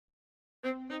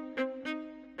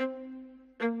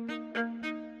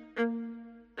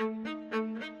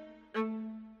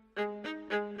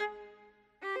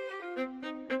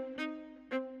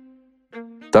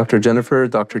Dr. Jennifer,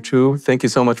 Dr. Choo, thank you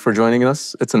so much for joining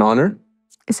us. It's an honor.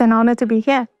 It's an honor to be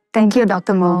here. Thank you,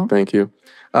 Dr. Mo. Thank you.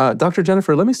 Dr.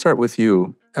 Jennifer, let me start with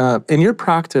you. In your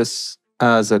practice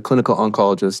as a clinical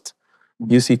oncologist,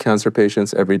 you see cancer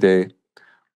patients every day.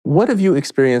 What have you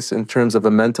experienced in terms of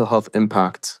a mental health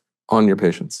impact on your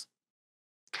patients?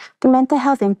 The mental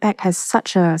health impact has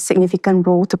such a significant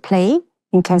role to play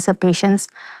in cancer patients,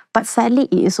 but sadly,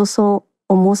 it is also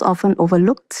almost often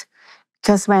overlooked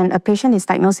because when a patient is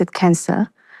diagnosed with cancer,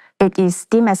 it is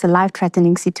deemed as a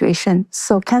life-threatening situation.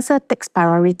 So cancer takes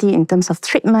priority in terms of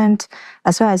treatment.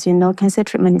 As well as you know, cancer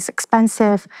treatment is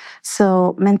expensive.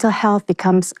 So mental health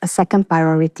becomes a second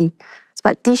priority.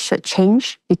 But this should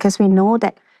change because we know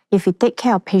that if we take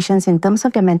care of patients in terms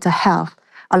of their mental health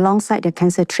alongside their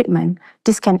cancer treatment,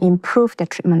 this can improve their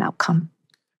treatment outcome.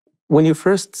 When you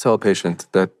first tell a patient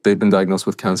that they've been diagnosed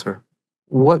with cancer,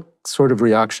 what sort of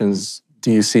reactions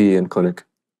do you see in clinic?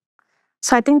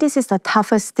 So I think this is the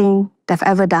toughest thing they've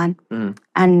ever done.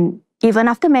 And even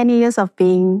after many years of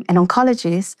being an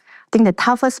oncologist, I think the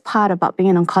toughest part about being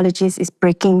an oncologist is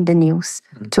breaking the news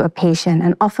to a patient.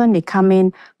 And often they come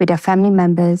in with their family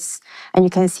members and you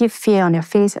can see fear on their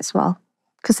face as well.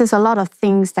 Because there's a lot of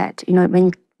things that, you know,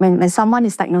 when someone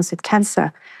is diagnosed with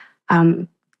cancer,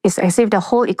 it's as if the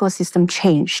whole ecosystem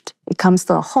changed. It comes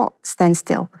to a halt,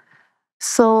 standstill.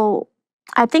 So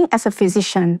I think as a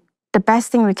physician, the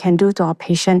best thing we can do to our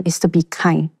patient is to be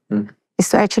kind, is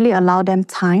to actually allow them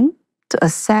time to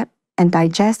accept and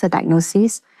digest the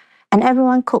diagnosis. And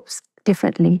everyone copes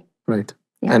differently. Right.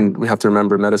 Yeah. And we have to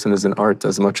remember medicine is an art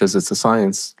as much as it's a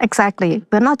science. Exactly.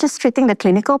 We're not just treating the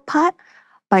clinical part,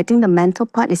 but I think the mental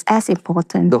part is as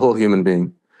important. The whole human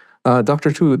being.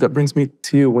 Dr. Choo, that brings me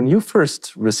to you. When you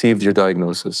first received your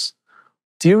diagnosis,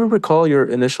 do you recall your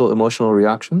initial emotional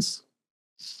reactions?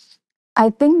 I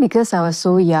think because I was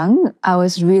so young, I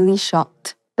was really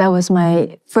shocked. That was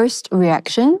my first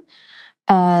reaction.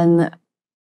 And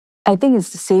I think it's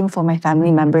the same for my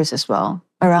family members as well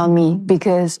around me,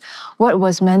 because what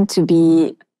was meant to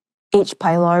be H.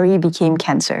 pylori became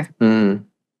cancer.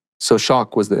 So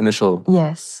shock was the initial.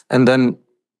 Yes. And then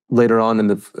later on in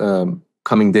the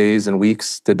coming days and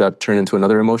weeks, did that turn into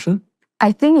another emotion?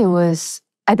 I think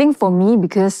for me,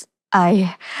 because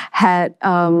I had a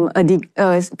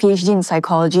PhD in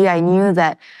psychology, I knew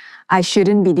that I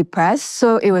shouldn't be depressed.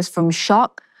 So it was from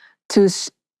shock to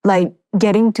like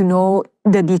getting to know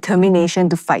the determination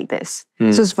to fight this. So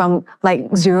it's from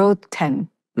like 0 to 10.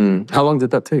 How long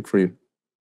did that take for you?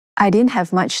 I didn't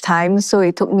have much time, so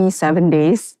it took me 7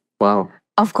 days. Wow.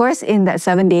 Of course, in that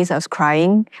 7 days, I was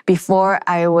crying before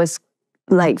I was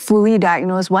like fully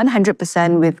diagnosed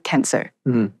 100% with cancer,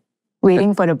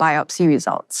 waiting for the biopsy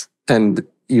results. And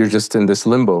you're just in this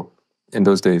limbo in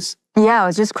those days? Yeah, I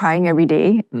was just crying every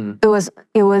day.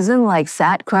 It wasn't like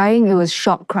sad crying, it was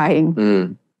shock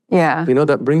crying. Yeah. You know,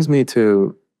 that brings me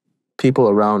to people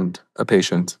around a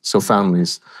patient, so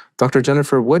families. Dr.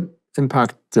 Jennifer, what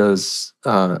impact does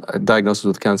a diagnosis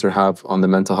with cancer have on the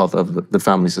mental health of the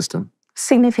family system?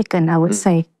 Significant, I would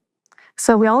say.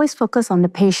 So we always focus on the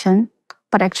patient,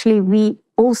 but actually we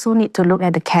also need to look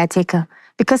at the caretaker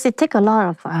because it takes a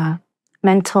lot of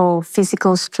mental,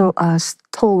 physical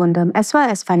toll on them, as well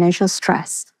as financial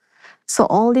stress. So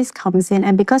all this comes in,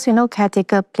 and because we know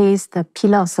caretaker plays the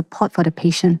pillar of support for the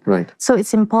patient. Right. So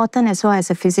it's important as well as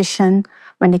a physician,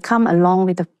 when they come along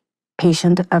with the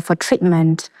patient for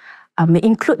treatment, we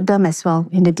include them as well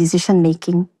in the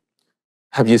decision-making.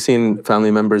 Have you seen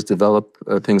family members develop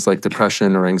things like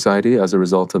depression or anxiety as a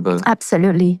result of a...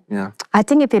 Absolutely. Yeah. I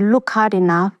think if we look hard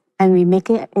enough and we make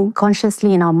it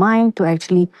consciously in our mind to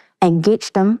actually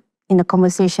engage them in the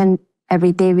conversation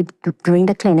every day during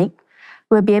the clinic,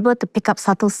 we'll be able to pick up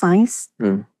subtle signs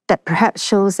that perhaps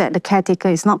shows that the caretaker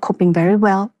is not coping very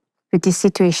well with this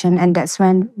situation, and that's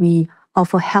when we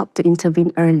offer help to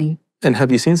intervene early. And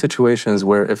have you seen situations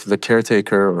where if the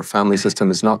caretaker or family system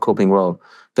is not coping well,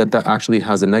 that actually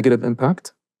has a negative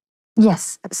impact?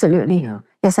 Yes, absolutely. Yeah.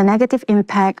 There's a negative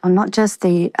impact on not just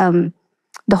the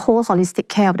whole holistic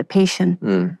care of the patient,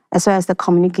 as well as the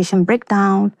communication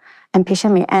breakdown, and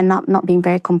patient may end up not being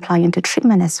very compliant to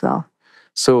treatment as well.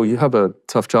 So you have a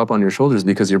tough job on your shoulders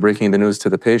because you're breaking the news to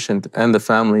the patient and the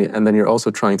family, and then you're also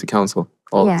trying to counsel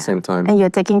all at the same time. And you're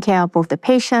taking care of both the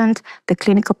patient, the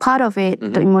clinical part of it,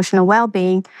 the emotional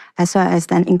well-being, as well as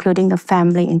then including the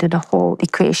family into the whole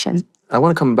equation. I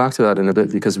want to come back to that in a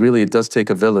bit because really it does take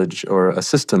a village or a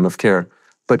system of care.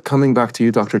 But coming back to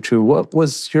you, Dr. Choo, what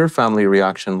was your family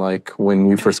reaction like when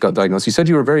you first got diagnosed? You said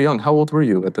you were very young. How old were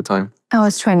you at the time? I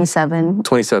was 27.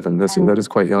 27, that is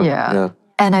quite young. Yeah.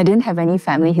 And I didn't have any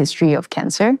family history of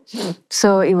cancer.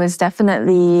 So it was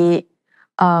definitely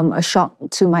a shock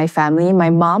to my family. My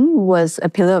mom was a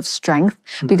pillar of strength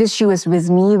because she was with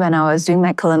me when I was doing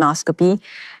my colonoscopy.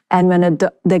 And when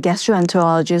the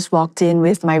gastroenterologist walked in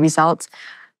with my results,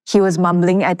 he was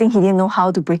mumbling. I think he didn't know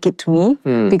how to break it to me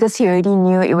because he already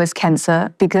knew it was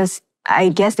cancer, because I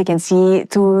guess they can see it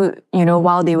through,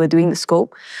 while they were doing the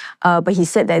scope. But he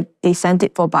said that they sent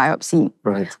it for biopsy.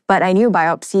 Right. But I knew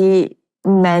biopsy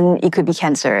meant it could be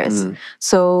cancerous.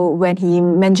 So when he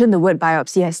mentioned the word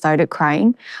biopsy, I started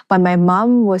crying. But my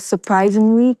mom was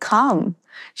surprisingly calm.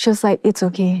 She was like, it's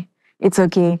okay. It's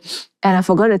okay. And I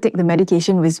forgot to take the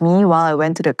medication with me while I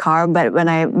went to the car. But when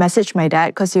I messaged my dad,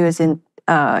 because he was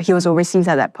overseas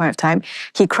at that point of time,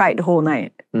 he cried the whole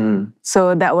night.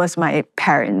 So that was my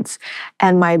parents.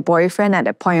 And my boyfriend at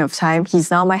that point of time, he's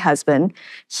now my husband.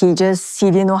 He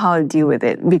didn't know how to deal with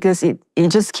it because it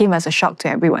just came as a shock to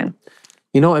everyone.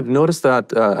 I've noticed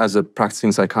that as a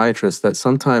practicing psychiatrist, that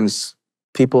sometimes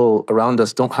people around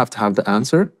us don't have to have the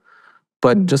answer,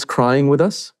 but just crying with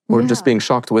us or just being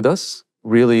shocked with us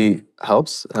really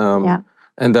helps.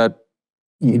 And that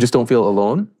you just don't feel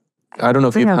alone. I don't know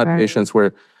if you've had patients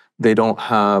where they don't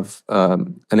have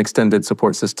an extended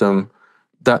support system.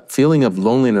 That feeling of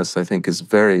loneliness, I think, is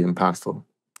very impactful.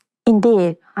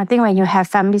 Indeed. I think when you have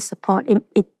family support,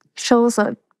 it shows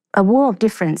a world of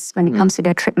difference when it comes to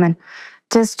their treatment.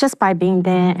 Just by being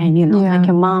there and, like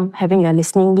your mom having a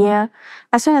listening ear.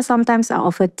 As well as sometimes I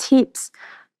offer tips,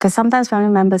 because sometimes family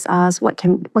members ask, what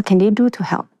can they do to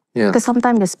help? Because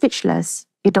sometimes they're speechless.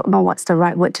 You don't know what's the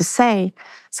right word to say.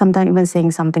 Sometimes even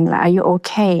saying something like, are you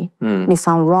okay? May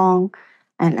sound wrong.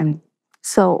 And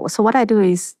so what I do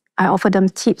is I offer them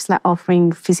tips like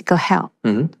offering physical help.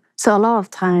 So a lot of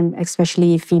time,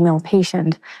 especially female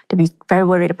patients, they be very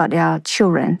worried about their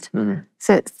children.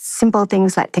 So it's simple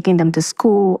things like taking them to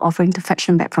school, offering to fetch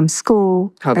them back from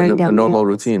school. Having a normal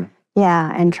routine.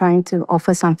 Yeah, and trying to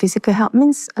offer some physical help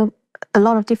means a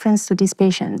lot of difference to these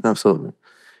patients. Absolutely.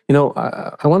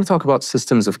 I want to talk about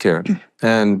systems of care.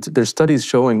 And there's studies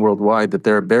showing worldwide that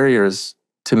there are barriers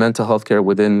to mental health care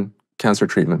within cancer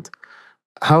treatment.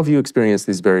 How have you experienced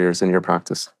these barriers in your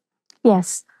practice?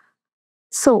 Yes.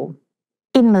 So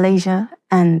in Malaysia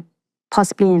and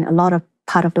possibly in a lot of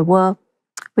part of the world,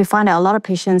 we find that a lot of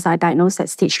patients are diagnosed at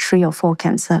stage 3 or 4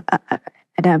 cancer, at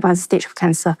the advanced stage of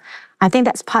cancer. I think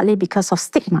that's partly because of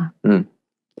stigma.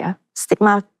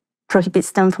 Stigma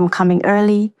prohibits them from coming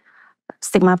early.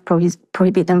 Stigma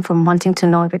prohibits them from wanting to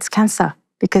know if it's cancer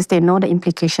because they know the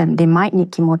implication. They might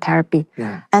need chemotherapy.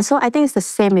 And so I think it's the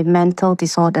same with mental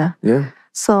disorder.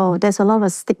 So there's a lot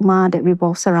of stigma that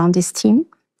revolves around this theme.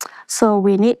 So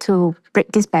we need to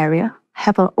break this barrier,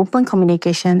 have an open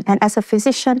communication. And as a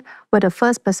physician, we're the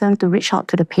first person to reach out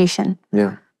to the patient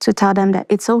to tell them that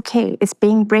it's okay. It's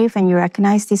being brave and you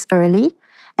recognize this early.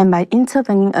 And by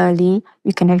intervening early,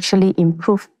 you can actually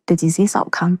improve the disease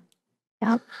outcome.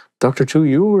 Dr. Choo,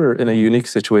 you were in a unique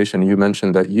situation. You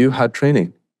mentioned that you had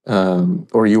training,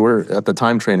 or you were at the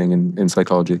time training in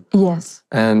psychology. Yes.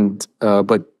 And,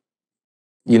 but,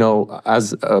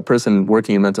 as a person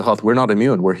working in mental health, we're not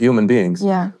immune. We're human beings.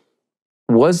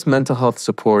 Was mental health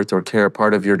support or care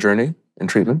part of your journey in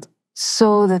treatment?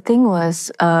 So the thing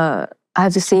was, I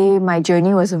have to say my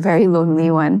journey was a very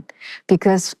lonely one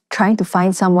because trying to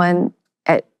find someone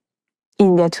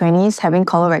in their 20s having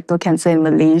colorectal cancer in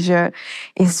Malaysia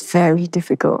is very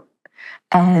difficult.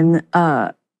 And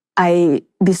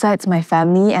besides my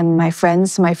family and my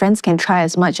friends can try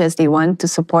as much as they want to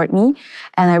support me,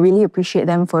 and I really appreciate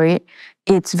them for it.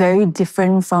 It's very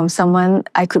different from someone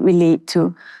I could relate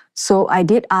to. So I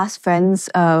did ask friends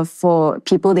for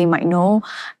people they might know,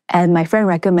 and my friend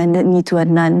recommended me to a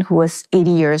nun who was 80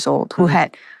 years old, who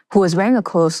was wearing a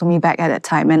colostomy bag at that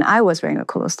time, and I was wearing a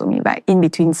colostomy bag in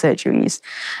between surgeries.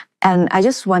 And I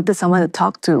just wanted someone to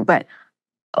talk to, but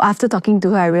after talking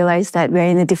to her, I realized that we're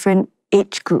in a different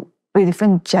age group, a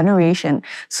different generation.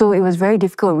 So it was very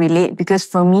difficult to relate because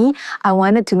for me, I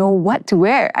wanted to know what to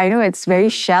wear. I know it's very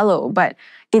shallow, but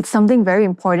it's something very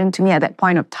important to me at that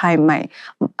point of time,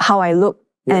 how I look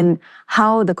and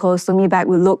how the colostomy bag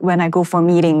will look when I go for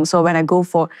meetings or when I go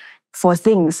for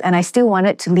things. And I still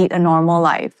wanted to lead a normal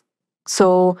life.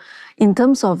 So in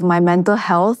terms of my mental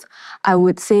health, I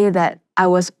would say that I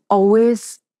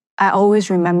always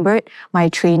remembered my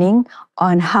training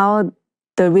on how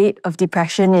the rate of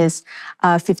depression is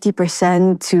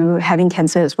 50% to having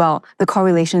cancer as well. The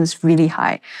correlation is really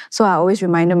high. So I always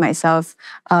reminded myself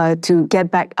to get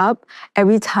back up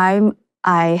every time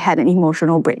I had an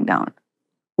emotional breakdown.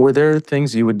 Were there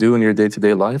things you would do in your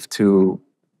day-to-day life to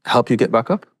help you get back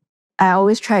up? I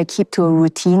always try to keep to a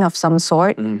routine of some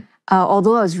sort.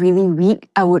 although I was really weak,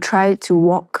 I would try to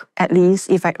walk at least.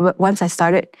 Once I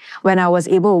started, when I was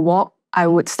able to walk, I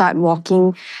would start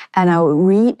walking and I would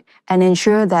read and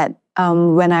ensure that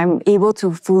when I'm able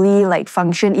to fully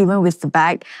function, even with the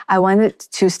back, I wanted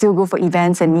to still go for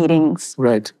events and meetings.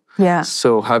 Right. Yeah.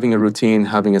 So having a routine,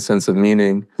 having a sense of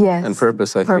meaning and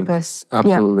purpose, I think.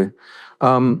 Absolutely.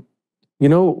 Yeah.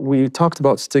 We talked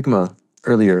about stigma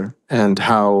earlier and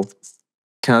how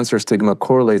cancer stigma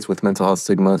correlates with mental health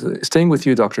stigma. Staying with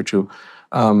you, Dr. Choo,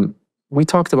 we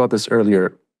talked about this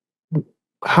earlier.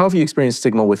 How have you experienced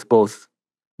stigma with both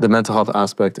the mental health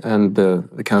aspect and the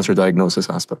cancer diagnosis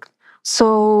aspect?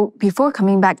 So before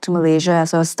coming back to Malaysia,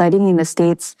 as I was studying in the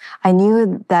States, I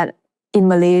knew that in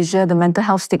Malaysia, the mental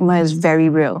health stigma is very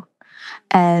real.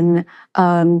 And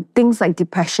things like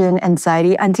depression,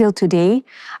 anxiety, until today,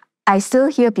 I still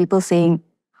hear people saying,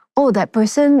 oh, that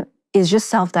person is just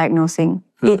self-diagnosing.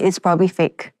 It's probably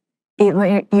fake.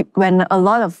 When a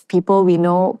lot of people we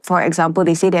know, for example,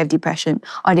 they say they have depression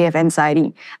or they have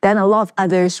anxiety, then a lot of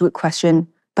others would question,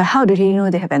 but how do they know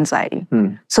they have anxiety?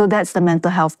 So that's the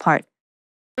mental health part.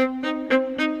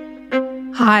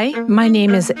 Hi, my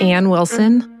name is Ann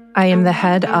Wilson. I am the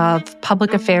head of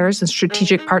Public Affairs and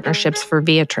Strategic Partnerships for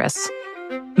Viatris.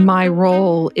 My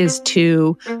role is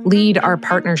to lead our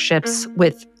partnerships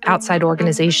with outside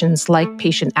organizations like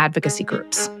patient advocacy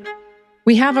groups.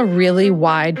 We have a really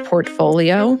wide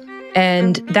portfolio,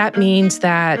 and that means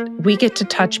that we get to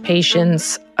touch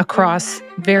patients across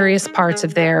various parts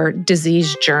of their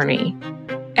disease journey.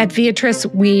 At Viatris,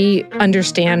 we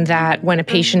understand that when a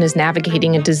patient is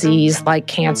navigating a disease like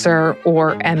cancer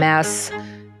or MS,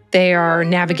 they are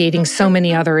navigating so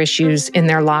many other issues in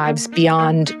their lives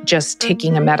beyond just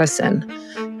taking a medicine.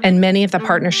 And many of the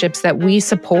partnerships that we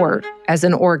support as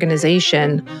an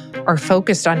organization are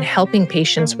focused on helping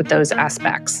patients with those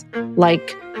aspects,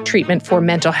 like treatment for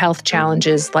mental health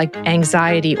challenges like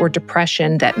anxiety or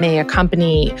depression that may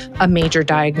accompany a major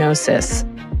diagnosis,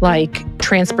 like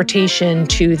transportation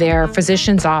to their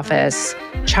physician's office,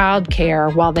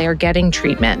 childcare while they are getting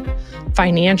treatment,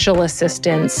 financial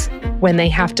assistance when they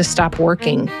have to stop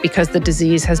working because the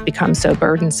disease has become so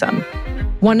burdensome.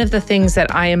 One of the things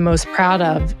that I am most proud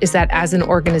of is that as an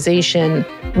organization,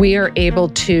 we are able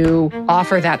to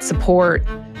offer that support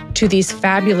to these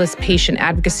fabulous patient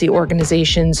advocacy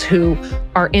organizations who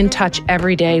are in touch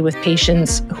every day with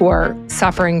patients who are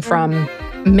suffering from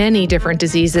many different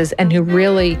diseases and who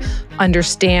really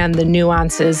understand the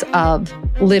nuances of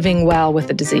living well with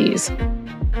a disease.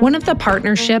 One of the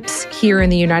partnerships here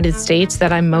in the United States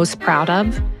that I'm most proud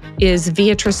of is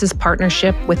Viatris's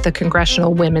partnership with the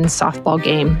Congressional Women's Softball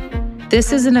Game.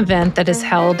 This is an event that is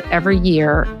held every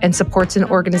year and supports an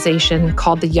organization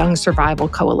called the Young Survival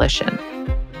Coalition.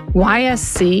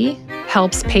 YSC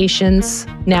helps patients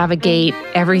navigate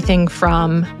everything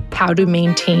from how to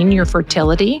maintain your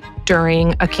fertility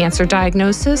during a cancer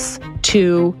diagnosis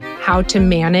to how to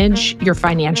manage your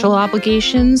financial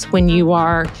obligations when you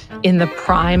are in the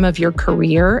prime of your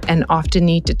career and often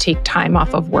need to take time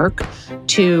off of work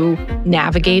to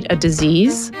navigate a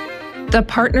disease. The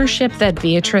partnership that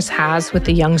Viatris has with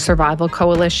the Young Survival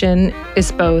Coalition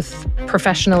is both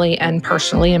professionally and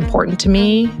personally important to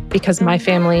me because my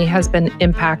family has been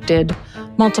impacted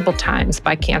multiple times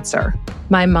by cancer.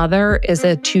 My mother is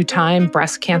a 2-time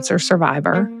breast cancer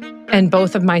survivor, and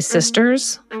both of my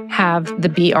sisters have the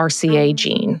BRCA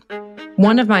gene.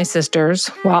 One of my sisters,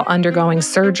 while undergoing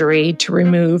surgery to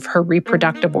remove her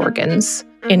reproductive organs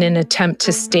in an attempt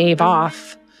to stave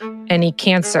off any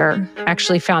cancer,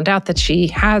 actually found out that she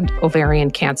had ovarian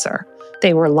cancer.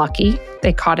 They were lucky.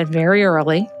 They caught it very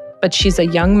early, but she's a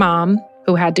young mom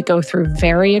who had to go through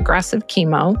very aggressive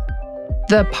chemo.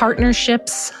 The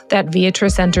partnerships that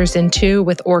Viatris enters into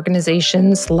with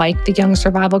organizations like the Young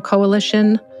Survival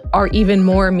Coalition are even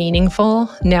more meaningful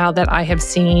now that I have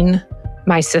seen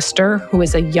my sister, who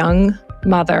is a young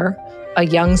mother, a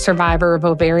young survivor of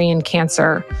ovarian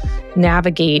cancer,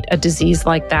 navigate a disease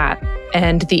like that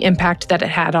and the impact that it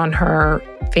had on her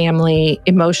family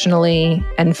emotionally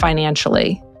and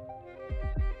financially.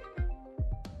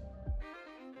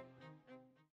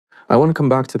 I want to come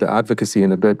back to the advocacy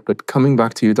in a bit, but coming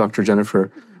back to you, Dr.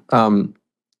 Jennifer,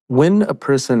 when a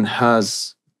person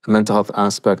has a mental health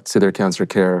aspect to their cancer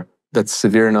care that's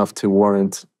severe enough to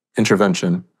warrant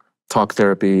intervention, talk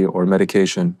therapy or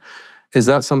medication, is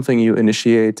that something you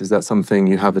initiate? Is that something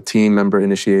you have a team member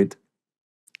initiate?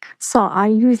 So I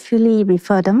usually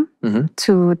refer them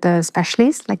to the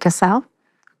specialist like yourself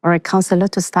or a counselor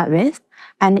to start with.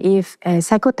 And if a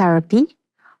psychotherapy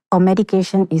or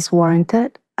medication is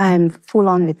warranted, I'm full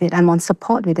on with it. I'm on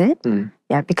support with it.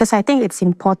 Yeah, because I think it's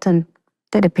important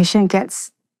that the patient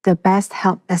gets the best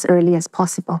help as early as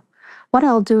possible. What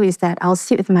I'll do is that I'll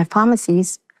sit with my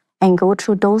pharmacist and go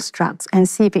through those drugs and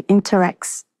see if it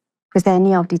interacts with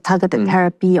any of the targeted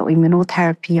therapy or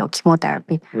immunotherapy or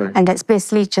chemotherapy. Right. And that's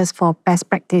basically just for best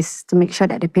practice to make sure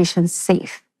that the patient's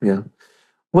safe. Yeah.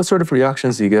 What sort of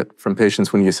reactions do you get from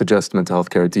patients when you suggest mental health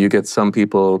care? Do you get some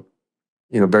people,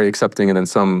 very accepting, and then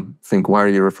some think, why are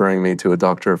you referring me to a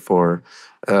doctor for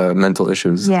mental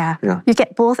issues? Yeah. You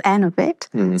get both ends of it.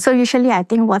 So usually I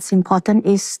think what's important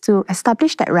is to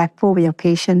establish that rapport with your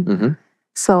patient.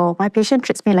 So my patient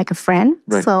treats me like a friend.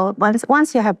 Right. So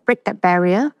once you have break that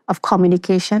barrier of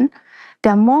communication,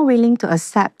 they're more willing to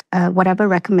accept whatever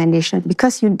recommendation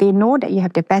because they know that you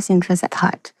have their best interest at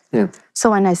heart. Yeah.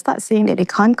 So when I start seeing that they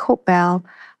can't cope well,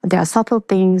 there are subtle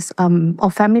things,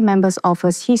 or family members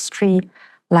offers history,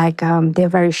 like they're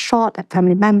very short at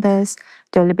family members,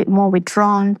 they're a little bit more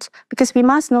withdrawn, because we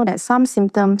must know that some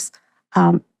symptoms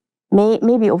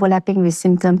may be overlapping with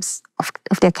symptoms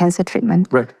of their cancer treatment.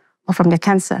 Right. Or from their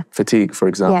cancer. Fatigue, for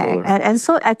example. Yeah, and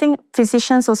so I think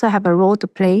physicians also have a role to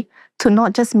play to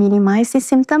not just minimize these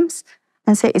symptoms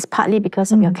and say it's partly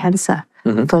because of your cancer.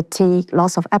 Fatigue,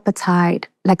 loss of appetite,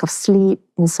 lack of sleep,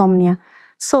 insomnia.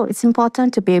 So it's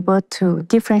important to be able to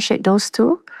differentiate those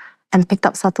two and pick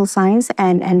up subtle signs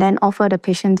and then offer the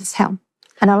patient this help.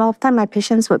 And a lot of time my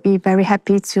patients would be very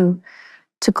happy to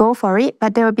go for it,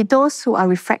 but there will be those who are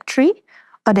refractory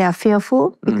or they are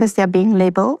fearful because they're being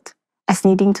labeled as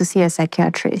needing to see a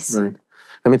psychiatrist. Right.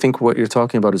 I think what you're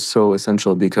talking about is so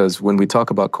essential because when we talk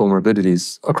about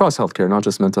comorbidities across healthcare, not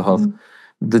just mental health,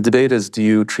 the debate is, do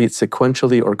you treat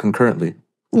sequentially or concurrently?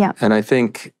 Yeah. And I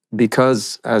think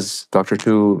because, as Dr.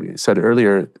 Choo said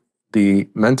earlier, the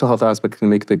mental health aspect can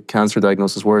make the cancer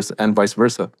diagnosis worse and vice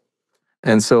versa.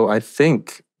 And so I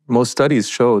think most studies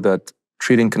show that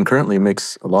treating concurrently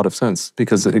makes a lot of sense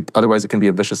because otherwise it can be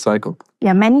a vicious cycle.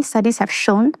 Yeah, many studies have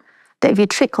shown that if you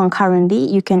treat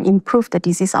concurrently, you can improve the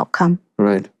disease outcome.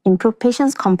 Right. Improve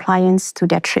patients' compliance to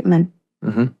their treatment.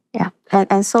 Yeah,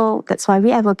 and so that's why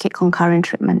we advocate concurrent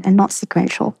treatment and not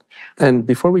sequential. And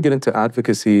before we get into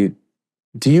advocacy,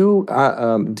 do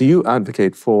you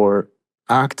advocate for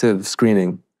active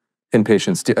screening in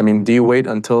patients? Do you wait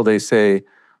until they say,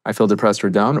 I feel depressed or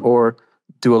down, or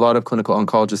do a lot of clinical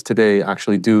oncologists today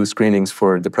actually do screenings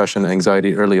for depression and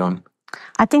anxiety early on?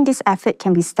 I think this effort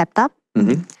can be stepped up.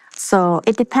 So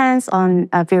it depends on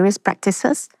various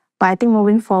practices, but I think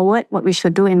moving forward, what we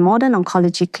should do in modern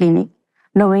oncology clinic,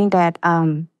 knowing that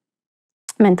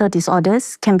mental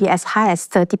disorders can be as high as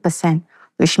 30%,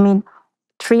 which means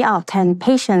 3 out of 10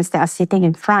 patients that are sitting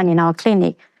in front in our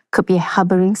clinic could be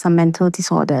harboring some mental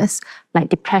disorders like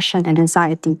depression and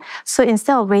anxiety. So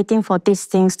instead of waiting for these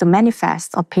things to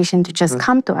manifest or patient to just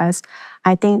come to us,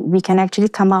 I think we can actually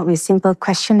come out with simple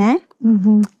questionnaire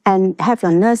and have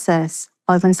your nurses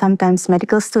or even sometimes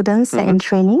medical students that are in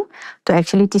training to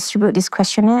actually distribute this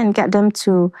questionnaire and get them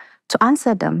to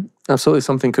answer them. Absolutely.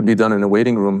 Something could be done in a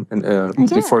waiting room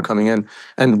before coming in.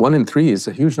 And 1 in 3 is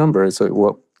a huge number.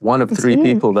 So 1 of 3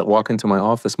 people that walk into my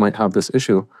office might have this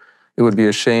issue. It would be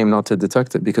a shame not to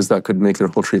detect it because that could make their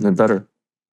whole treatment better.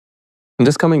 And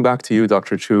just coming back to you,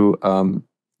 Dr. Choo,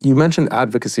 you mentioned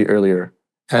advocacy earlier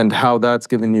and how that's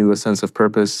given you a sense of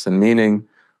purpose and meaning,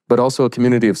 but also a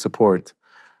community of support.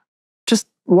 Just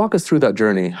walk us through that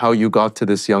journey, how you got to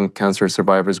this young cancer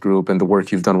survivors group and the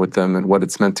work you've done with them and what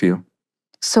it's meant to you.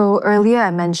 So earlier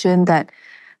I mentioned that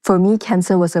for me,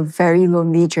 cancer was a very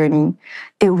lonely journey.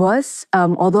 It was,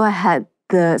 although I had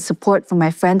the support from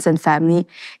my friends and family,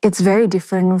 it's very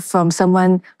different from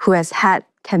someone who has had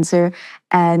cancer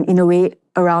and in a way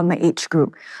around my age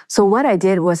group. So what I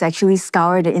did was actually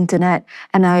scour the internet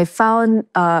and I found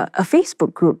a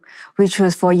Facebook group which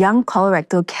was for young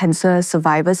colorectal cancer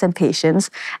survivors and patients,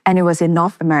 and it was in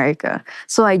North America.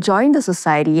 So I joined the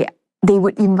society. They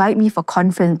would invite me for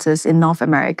conferences in North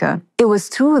America. It was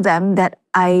through them that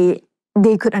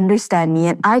they could understand me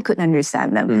and I could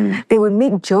understand them. They would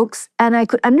make jokes and I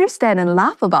could understand and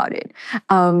laugh about it.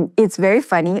 It's very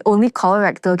funny. Only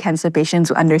colorectal cancer patients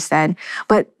would understand,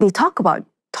 but they talk about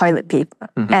toilet paper.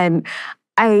 And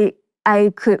I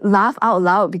could laugh out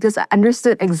loud because I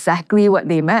understood exactly what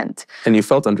they meant. And you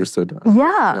felt understood.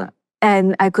 Yeah.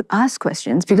 And I could ask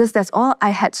questions because that's all.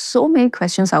 I had so many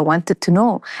questions I wanted to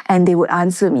know and they would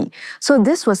answer me. So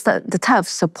this was the type of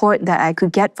support that I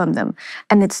could get from them.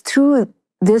 And it's through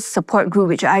this support group,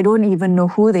 which I don't even know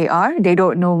who they are. They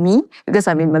don't know me because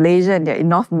I'm in Malaysia and they're in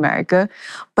North America.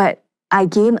 But I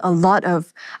gained a lot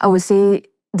of, I would say,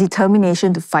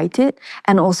 determination to fight it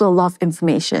and also a lot of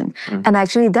information. And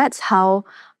actually that's how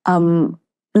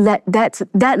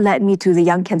that led me to the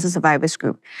Young Cancer Survivors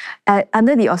Group.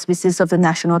 Under the auspices of the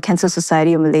National Cancer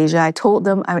Society of Malaysia, I told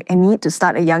them I need to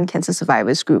start a Young Cancer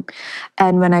Survivors Group.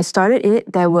 And when I started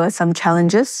it, there were some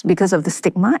challenges because of the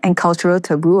stigma and cultural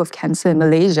taboo of cancer in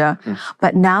Malaysia.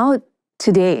 But now,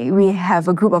 today, we have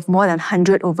a group of more than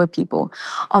 100 over people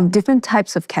of different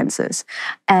types of cancers.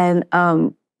 And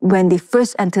when they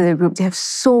first enter the group, they have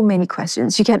so many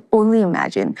questions. You can only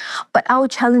imagine. But our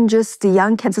challenges, the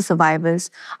young cancer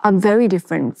survivors, are very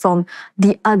different from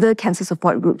the other cancer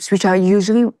support groups, which are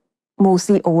usually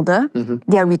mostly older.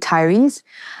 They are retirees.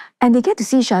 And they get to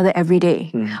see each other every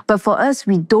day. But for us,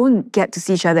 we don't get to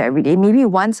see each other every day, maybe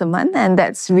once a month. And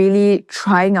that's really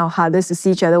trying our hardest to see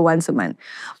each other once a month.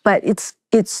 But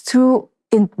it's through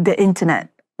the internet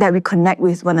that we connect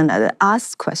with one another,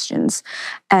 ask questions.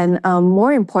 And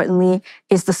more importantly,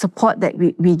 is the support that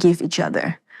we give each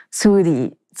other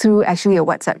through actually a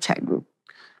WhatsApp chat group.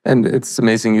 And it's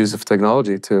amazing use of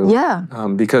technology too. Yeah.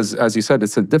 Because as you said,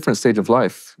 it's a different stage of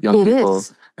life, young It people.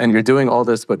 is. And you're doing all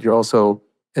this, but you're also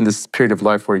in this period of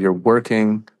life where you're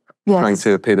working, trying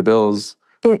to pay the bills.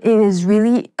 It is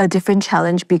really a different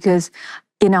challenge because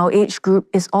in our age group,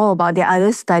 it's all about they're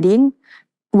either studying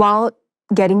while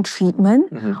getting treatment,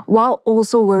 while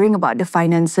also worrying about the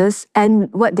finances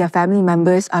and what their family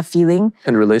members are feeling.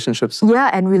 And relationships. Yeah,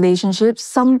 and relationships.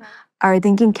 Some are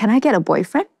thinking, can I get a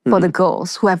boyfriend? For the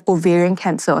girls who have ovarian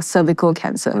cancer or cervical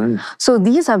cancer. So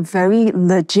these are very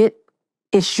legit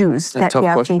issues And that tough they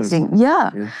are questions. facing.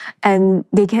 Yeah. And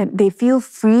they feel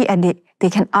free and they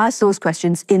can ask those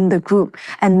questions in the group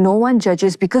and no one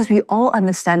judges because we all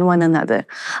understand one another.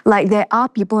 Like there are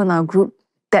people in our group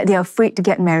that they're afraid to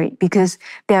get married because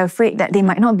they're afraid that they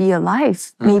might not be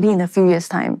alive maybe in a few years'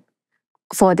 time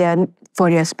for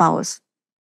their spouse.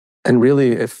 And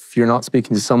really, if you're not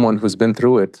speaking to someone who's been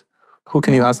through it, who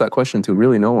can you ask that question to?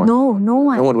 Really, no one. No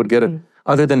one. No one would get it,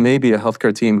 other than maybe a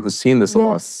healthcare team who's seen this a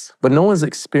lot. But no one's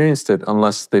experienced it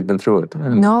unless they've been through it.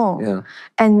 And, No.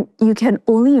 And you can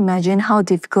only imagine how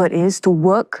difficult it is to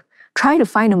work, try to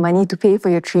find the money to pay for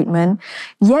your treatment,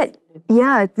 yet,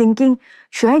 thinking,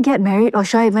 should I get married or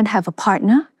should I even have a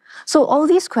partner? So all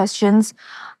these questions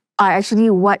are actually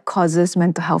what causes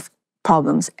mental health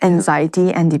problems,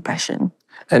 anxiety and depression.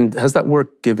 And has that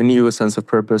work given you a sense of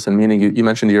purpose and meaning? You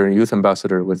mentioned you're a youth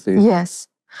ambassador with the... Yes.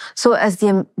 So as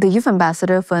the youth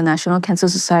ambassador for the National Cancer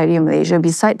Society of Malaysia,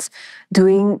 besides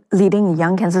leading a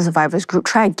young cancer survivors group,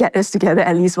 try to get us together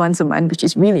at least once a month, which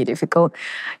is really difficult,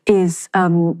 is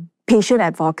patient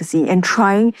advocacy and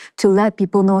trying to let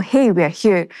people know, hey, we're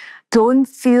here. Don't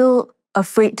feel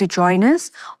afraid to join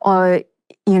us, or,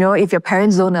 if your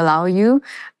parents don't allow you,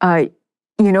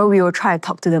 we will try to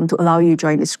talk to them to allow you to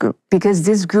join this group, because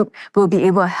this group will be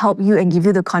able to help you and give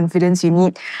you the confidence you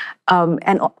need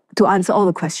and to answer all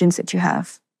the questions that you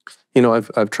have.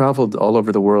 I've traveled all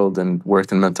over the world and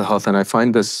worked in mental health, and I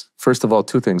find this, first of all,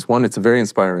 two things. One, it's very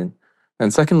inspiring.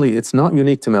 And secondly, it's not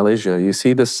unique to Malaysia. You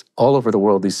see this all over the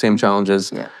world, these same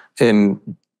challenges in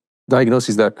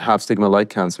diagnoses that have stigma like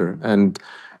cancer. And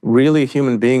really,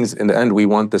 human beings, in the end, we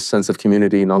want this sense of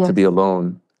community, not to be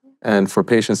alone. And for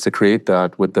patients to create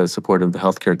that with the support of the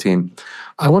healthcare team.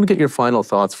 I want to get your final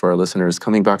thoughts for our listeners.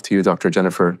 Coming back to you, Dr.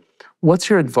 Jennifer, what's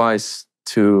your advice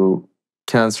to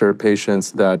cancer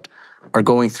patients that are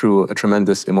going through a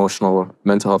tremendous emotional,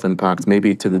 mental health impact,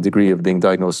 maybe to the degree of being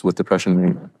diagnosed with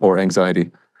depression or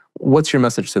anxiety? What's your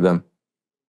message to them?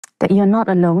 That you're not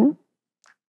alone.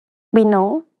 We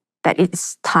know that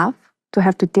it's tough to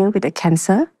have to deal with the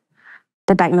cancer.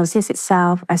 The diagnosis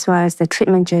itself, as well as the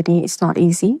treatment journey, is not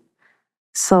easy.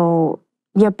 So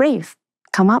you're brave.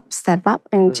 Come up, step up,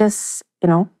 and just,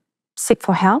 seek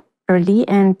for help early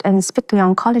and speak to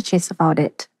your oncologist about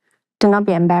it. Do not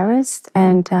be embarrassed.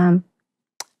 And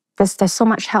there's so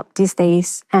much help these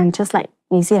days. And just like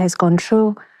Nisi has gone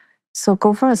through, so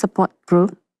go for a support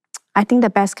group. I think the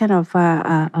best kind of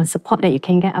support that you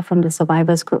can get are from the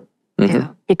survivors group.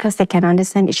 Because they can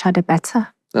understand each other better.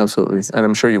 Absolutely. And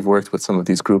I'm sure you've worked with some of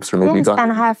these groups or maybe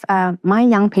and I have my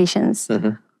young patients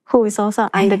who is also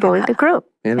undergoing the group.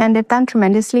 And they've done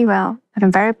tremendously well. And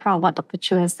I'm very proud of what Dr.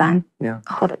 Choo has done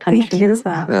for the country as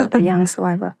well, the young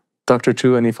survivor. Dr.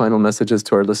 Choo, any final messages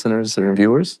to our listeners or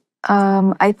viewers?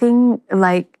 I think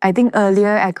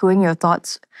earlier, echoing your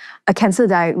thoughts, a cancer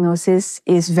diagnosis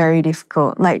is very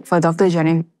difficult. Like for Dr.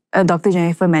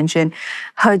 Jennifer mentioned,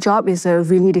 her job is a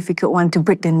really difficult one to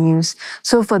break the news.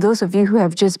 So for those of you who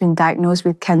have just been diagnosed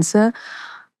with cancer,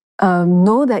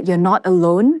 know that you're not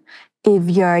alone.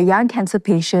 If you're a young cancer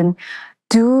patient,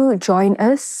 do join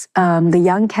us, the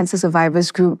Young Cancer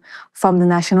Survivors Group from the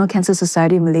National Cancer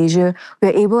Society of Malaysia.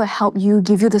 We're able to help you,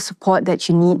 give you the support that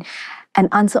you need. and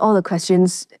answer all the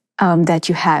questions that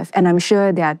you have. And I'm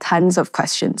sure there are tons of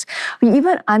questions. We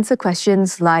even answer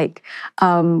questions like,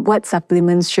 what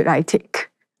supplements should I take?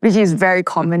 Which is very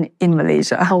common in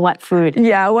Malaysia. Or what food?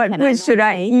 Yeah, what food should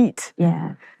I eat?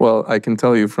 Yeah. Well, I can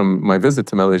tell you from my visit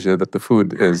to Malaysia that the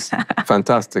food is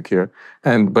fantastic here.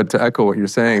 But to echo what you're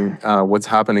saying, what's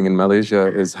happening in Malaysia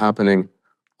is happening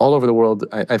all over the world.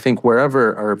 I think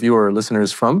wherever our viewer or listener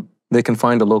is from, they can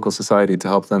find a local society to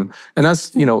help them. And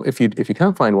that's, if you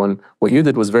can't find one, what you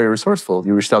did was very resourceful.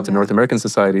 You reached out to North American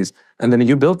societies, and then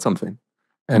you built something.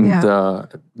 And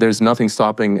there's nothing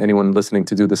stopping anyone listening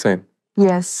to do the same.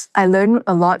 Yes, I learned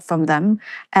a lot from them,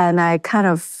 and I kind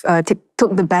of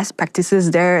took the best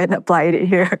practices there and applied it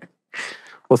here.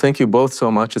 Well, thank you both so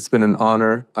much. It's been an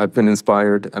honor. I've been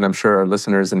inspired, and I'm sure our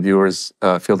listeners and viewers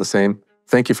feel the same.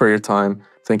 Thank you for your time.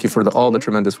 Thank you for all the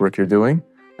tremendous work you're doing,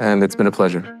 and it's been a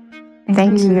pleasure.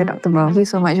 Thank you, Dr. Mo. Thank you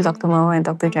so much, Dr. Mo and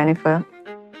Dr. Jennifer.